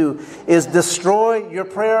wanted to do, is destroy your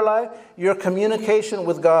prayer life, your communication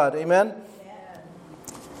with God. Amen?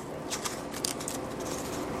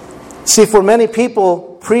 See, for many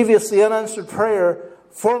people, previously unanswered prayer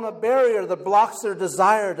form a barrier that blocks their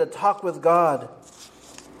desire to talk with God.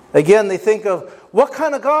 Again, they think of, what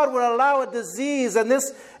kind of God would allow a disease and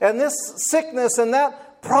this sickness and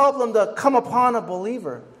that problem to come upon a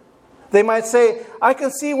believer? They might say, I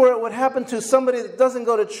can see where it would happen to somebody that doesn't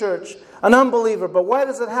go to church, an unbeliever. But why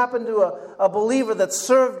does it happen to a believer that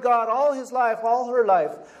served God all his life, all her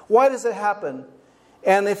life? Why does it happen?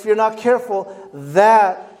 And if you're not careful,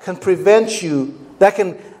 that can prevent you. That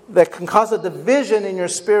can cause a division in your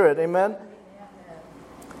spirit. Amen?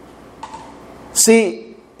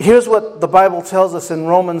 See, here's what the Bible tells us in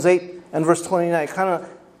Romans 8 and verse 29.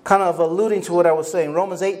 Kind of alluding to what I was saying.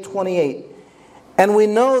 Romans 8:28. And we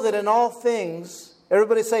know that in all things,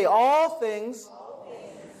 everybody say, all things,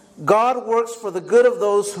 God works for the good of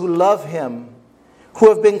those who love Him, who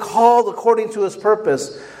have been called according to His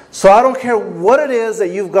purpose. So I don't care what it is that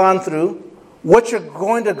you've gone through, what you're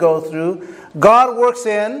going to go through. God works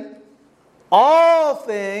in all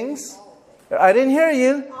things. I didn't hear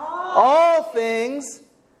you. All things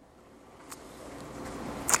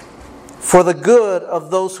for the good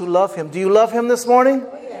of those who love Him. Do you love Him this morning?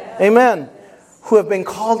 Yes. Amen. Who have been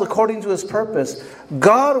called according to His purpose.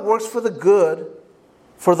 God works for the good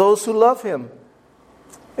for those who love Him.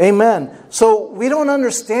 Amen. So we don't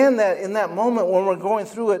understand that in that moment when we're going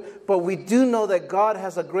through it, but we do know that God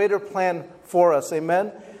has a greater plan for us.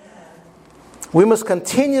 Amen. We must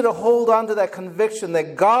continue to hold on to that conviction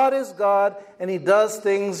that God is God and He does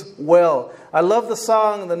things well. I love the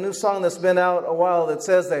song, the new song that's been out a while that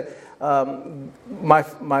says that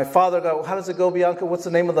my Father God, how does it go, Bianca? What's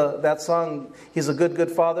the name of that song? He's a good,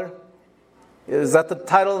 good Father. Is that the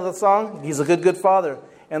title of the song? He's a good, good Father.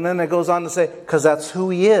 And then it goes on to say, because that's who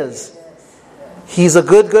He is. He's a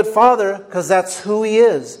good, good Father because that's who He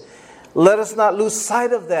is. Let us not lose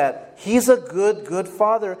sight of that. He's a good, good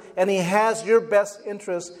Father, and He has your best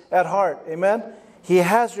interest at heart. Amen? He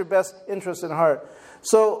has your best interest in heart.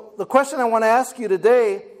 So the question I want to ask you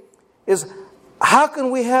today is, how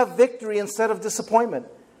can we have victory instead of disappointment?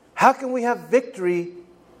 How can we have victory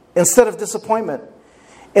instead of disappointment?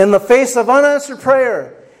 In the face of unanswered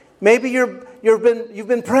prayer, maybe you've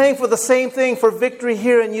been praying for the same thing, for victory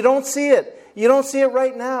here, and you don't see it. You don't see it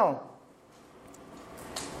right now.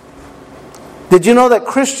 Did you know that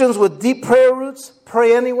Christians with deep prayer roots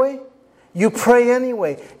pray anyway? You pray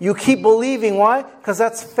anyway. You keep believing. Why? Because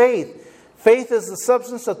that's faith. Faith is the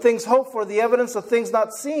substance of things hoped for, the evidence of things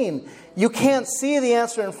not seen. You can't see the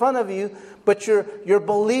answer in front of you, but you're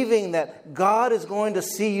believing that God is going to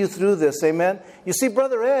see you through this. Amen? You see,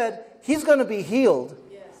 Brother Ed, he's going to be healed.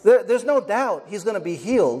 There's no doubt he's going to be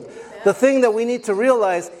healed. The thing that we need to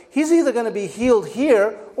realize, he's either going to be healed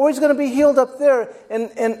here or he's going to be healed up there. And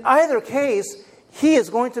in either case, he is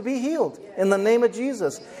going to be healed in the name of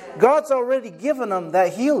Jesus. God's already given him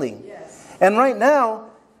that healing. And right now,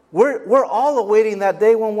 we're all awaiting that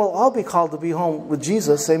day when we'll all be called to be home with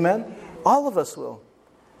Jesus. Amen? All of us will.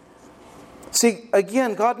 See,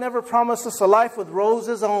 again, God never promised us a life with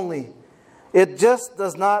roses only. It just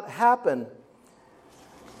does not happen.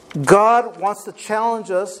 God wants to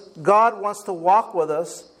challenge us. God wants to walk with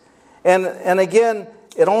us. And again,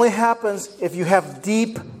 it only happens if you have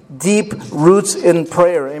deep, deep roots in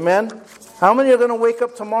prayer. Amen? How many are going to wake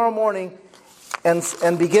up tomorrow morning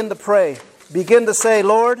and begin to pray? Begin to say,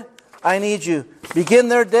 Lord, I need you. Begin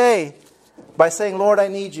their day by saying, Lord, I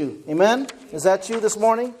need you. Amen? Is that you this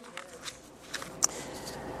morning?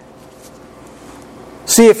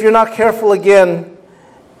 See, if you're not careful again,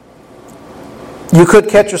 you could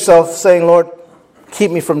catch yourself saying, Lord,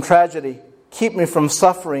 keep me from tragedy. Keep me from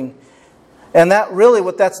suffering. And that really,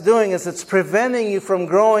 what that's doing is it's preventing you from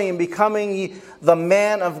growing and becoming the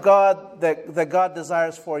man of God that God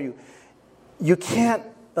desires for you. You can't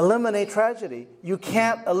eliminate tragedy. You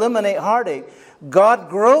can't eliminate heartache. God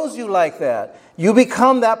grows you like that. You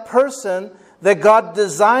become that person that God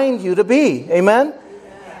designed you to be. Amen?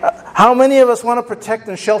 How many of us want to protect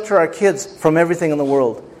and shelter our kids from everything in the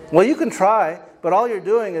world? Well, you can try, but all you're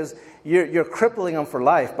doing is you're crippling them for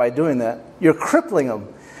life by doing that. You're crippling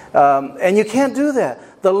them. And you can't do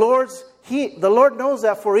that. The Lord knows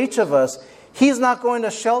that for each of us. He's not going to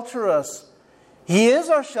shelter us. He is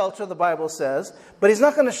our shelter, the Bible says, but He's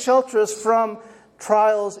not going to shelter us from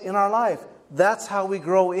trials in our life. That's how we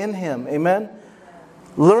grow in Him. Amen?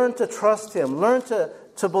 Learn to trust Him. Learn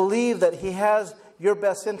to believe that He has your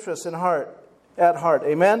best interests at heart.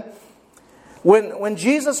 Amen? When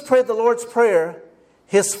Jesus prayed the Lord's Prayer,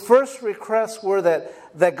 His first requests were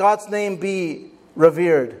that God's name be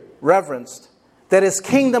revered, reverenced, that His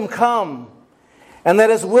kingdom come, and that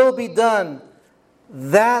His will be done.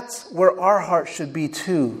 That's where our heart should be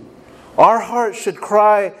too. Our heart should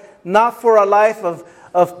cry not for a life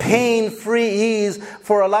of pain-free ease,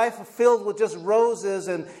 for a life filled with just roses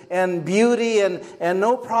and beauty and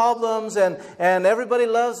no problems and everybody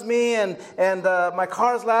loves me and my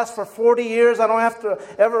cars last for 40 years. I don't have to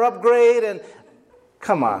ever upgrade. And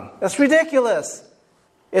come on, that's ridiculous.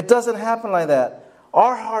 It doesn't happen like that.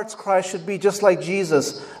 Our heart's cry should be just like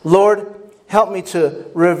Jesus. Lord, help me to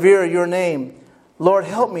revere your name. Lord,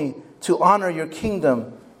 help me to honor your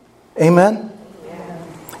kingdom. Amen? Yeah.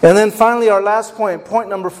 And then finally, our last point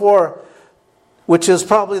number 4, which is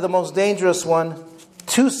probably the most dangerous one,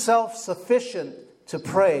 too self-sufficient to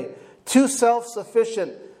pray. Too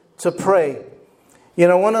self-sufficient to pray. You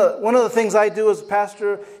know, one of the things I do as a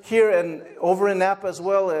pastor here and over in Napa as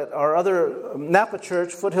well, at our other Napa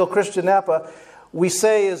church, Foothill Christian Napa, we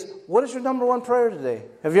say is, what is your number one prayer today?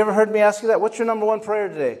 Have you ever heard me ask you that? What's your number one prayer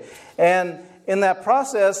today? And in that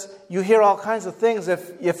process, you hear all kinds of things.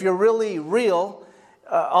 If you're really real,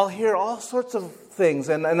 I'll hear all sorts of things.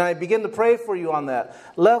 And I begin to pray for you on that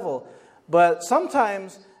level. But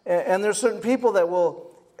sometimes, and there's certain people that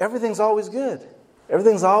will, everything's always good.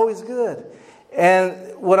 Everything's always good.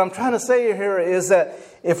 And what I'm trying to say here is that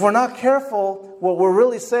if we're not careful, what we're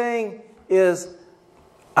really saying is,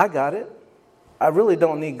 I got it. I really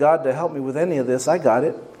don't need God to help me with any of this. I got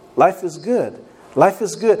it. Life is good. Life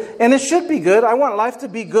is good. And it should be good. I want life to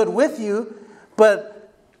be good with you.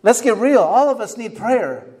 But Let's get real. All of us need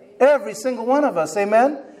prayer. Every single one of us.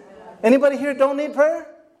 Amen? Anybody here don't need prayer?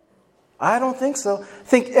 I don't think so. I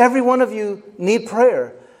think every one of you need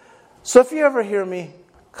prayer. So if you ever hear me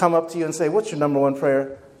come up to you and say, what's your number one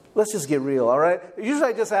prayer? Let's just get real, all right? Usually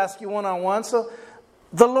I just ask you one-on-one. So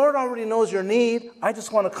the Lord already knows your need. I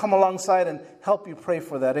just want to come alongside and help you pray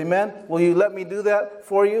for that. Amen? Will you let me do that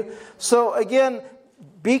for you? So again,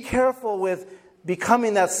 be careful with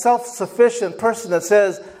becoming that self-sufficient person that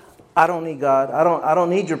says, I don't need God. I don't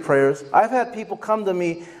need your prayers. I've had people come to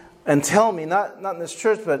me and tell me, not in this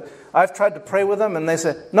church, but I've tried to pray with them, and they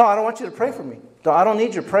say, no, I don't want you to pray for me. I don't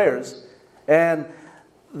need your prayers. And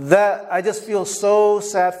that I just feel so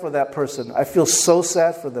sad for that person. I feel so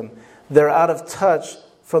sad for them. They're out of touch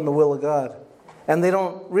from the will of God. And they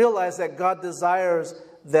don't realize that God desires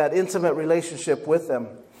that intimate relationship with them.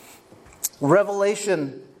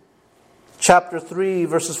 Revelation chapter 3,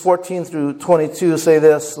 verses 14 through 22 say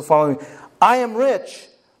this, the following. I am rich.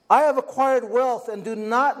 I have acquired wealth and do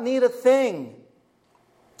not need a thing.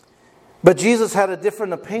 But Jesus had a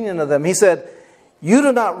different opinion of them. He said, you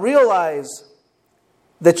do not realize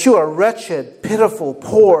that you are wretched, pitiful,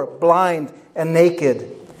 poor, blind, and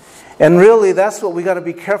naked. And really, that's what we got to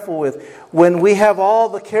be careful with. When we have all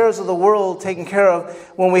the cares of the world taken care of,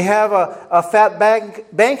 when we have a fat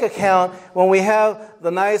bank account, when we have the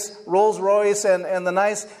nice Rolls Royce and the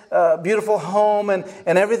nice, beautiful home, and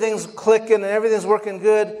everything's clicking and everything's working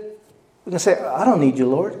good, we can say, I don't need you,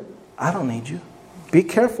 Lord. I don't need you. Be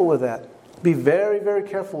careful with that. Be very, very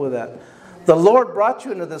careful with that. The Lord brought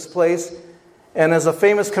you into this place, and as a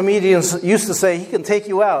famous comedian used to say, He can take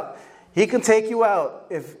you out. He can take you out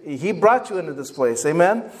if He brought you into this place.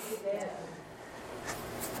 Amen?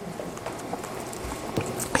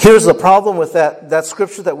 Here's the problem with that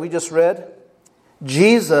scripture that we just read.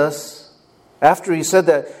 Jesus, after He said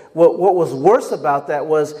that, what was worse about that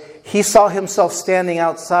was He saw Himself standing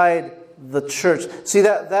outside the church. See,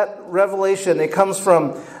 that revelation, it comes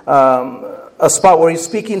from a spot where He's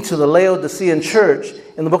speaking to the Laodicean church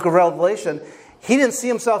in the book of Revelation. He didn't see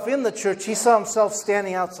Himself in the church. He saw Himself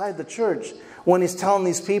standing outside the church when He's telling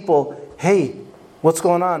these people, hey, what's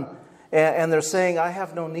going on? And they're saying, I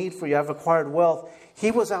have no need for you. I've acquired wealth. He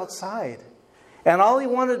was outside. And all He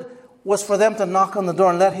wanted was for them to knock on the door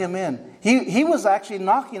and let Him in. He was actually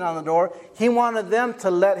knocking on the door. He wanted them to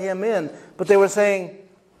let Him in. But they were saying,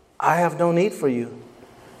 I have no need for you.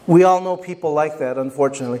 We all know people like that,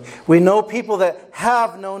 unfortunately. We know people that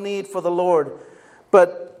have no need for the Lord.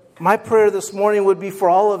 But my prayer this morning would be for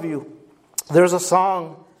all of you. There's a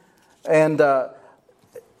song, and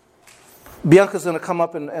Bianca's going to come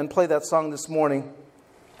up and play that song this morning.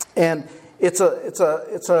 And it's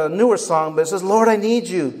a newer song, but it says, Lord, I need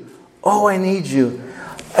you. Oh, I need you.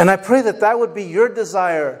 And I pray that would be your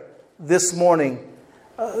desire this morning.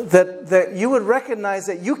 That you would recognize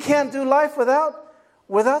that you can't do life without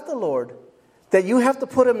the Lord. That you have to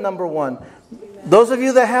put Him number one. Those of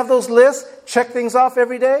you that have those lists, check things off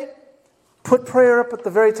every day. Put prayer up at the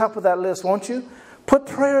very top of that list, won't you? Put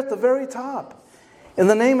prayer at the very top. In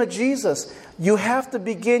the name of Jesus, you have to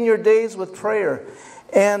begin your days with prayer.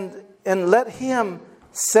 And let Him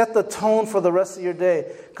set the tone for the rest of your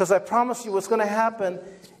day. Because I promise you what's going to happen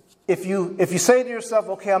if you say to yourself,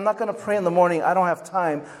 okay, I'm not going to pray in the morning. I don't have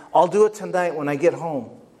time. I'll do it tonight when I get home.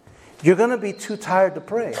 You're going to be too tired to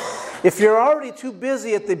pray. If you're already too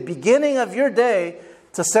busy at the beginning of your day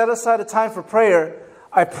to set aside a time for prayer,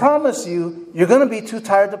 I promise you, you're going to be too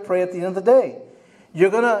tired to pray at the end of the day. You're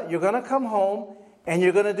going to come home and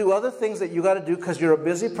you're going to do other things that you got to do because you're a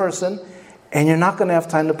busy person and you're not going to have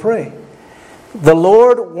time to pray. The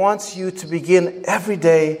Lord wants you to begin every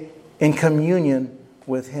day in communion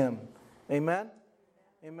with Him. Amen?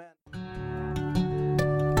 Amen.